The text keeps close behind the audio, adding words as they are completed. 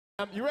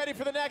You ready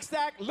for the next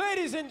act?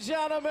 Ladies and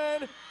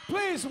gentlemen,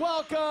 please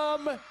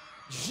welcome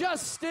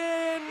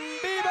Justin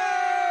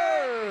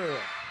Bieber!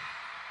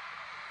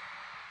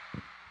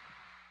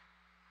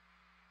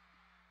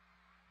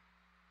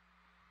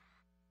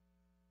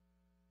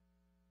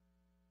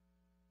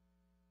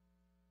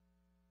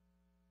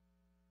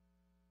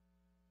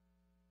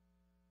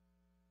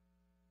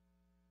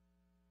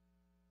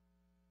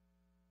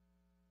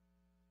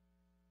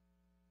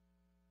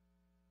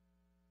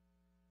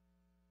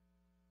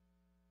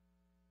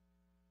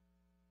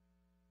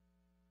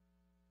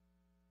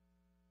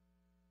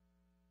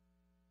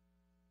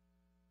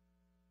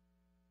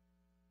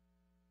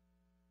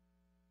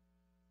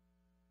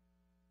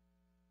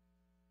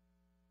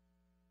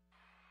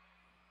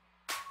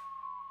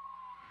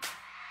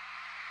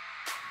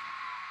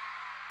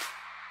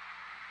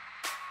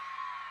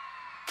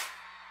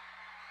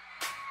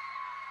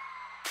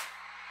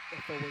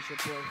 If I was your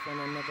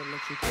boyfriend, I'd never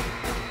let you go.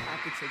 I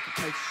could take you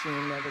places you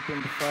ain't never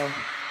been before.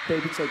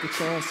 Baby, take a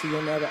chance,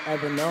 you'll never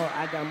ever know.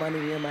 I got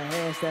money in my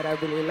hands that I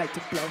really like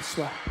to blow.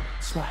 Swipe,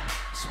 swipe,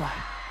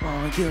 swipe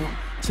on you.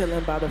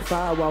 Chilling by the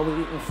fire while we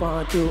eating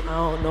fondue. I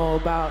don't know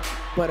about,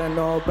 but I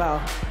know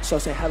about. So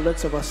say hello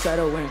to our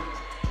settling.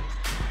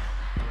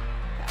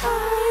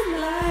 I'd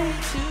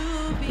like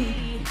to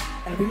be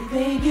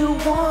everything you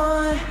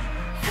want.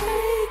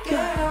 Hey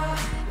girl,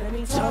 let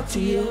me talk to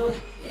you.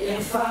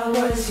 If I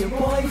was your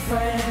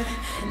boyfriend,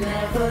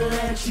 never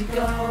let you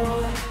go.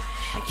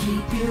 I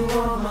keep you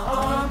on my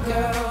arm,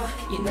 girl.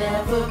 You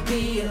never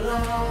be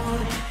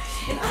alone.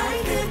 And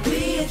I could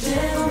be a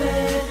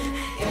gentleman,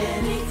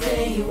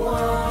 anything you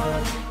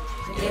want.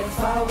 If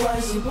I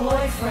was your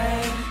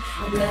boyfriend,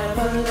 I'd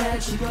never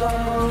let you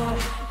go.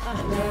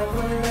 I'd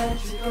never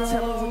let you go.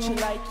 Tell me what you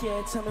like,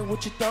 yeah, tell me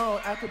what you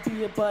don't. I could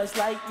be a Buzz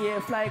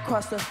Lightyear, fly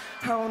across the,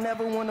 I don't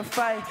ever wanna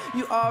fight.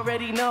 You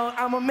already know,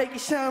 I'ma make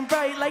it shine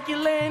bright like you're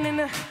laying in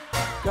the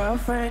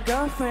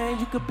girlfriend,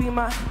 you could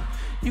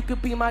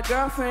be my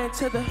girlfriend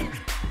to the,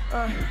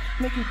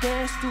 make you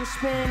dance, do a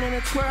spin and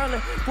a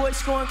twirling.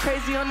 Voice going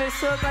crazy on this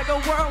hook like a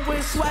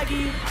whirlwind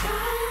swaggy.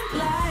 I'd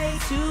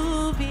like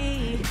to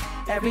be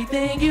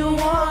everything you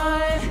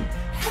want.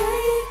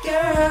 Hey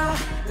girl,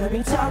 let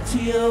me talk to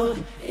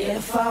you.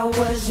 If I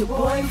was your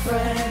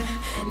boyfriend,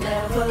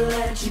 never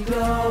let you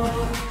go.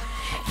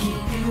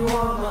 Keep you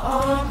on my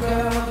arm,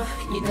 girl.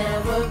 You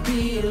never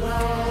be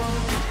alone.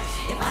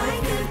 And I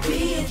could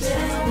be a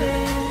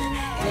gentleman,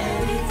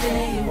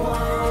 anything you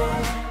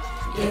want.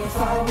 If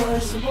I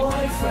was your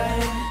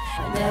boyfriend,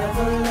 I'd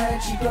never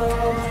let you go.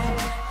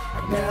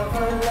 I'd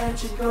never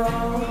let you go.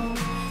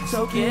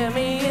 So give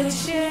me a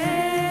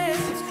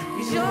chance,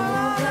 'cause you're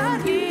all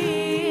I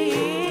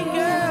need,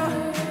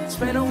 girl.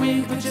 Spend a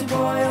week with your boy,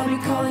 I'll be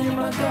calling you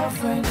my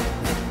girlfriend.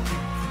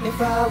 If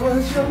I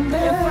was your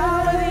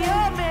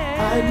man,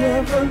 I'd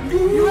never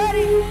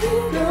leave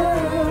you,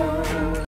 girl.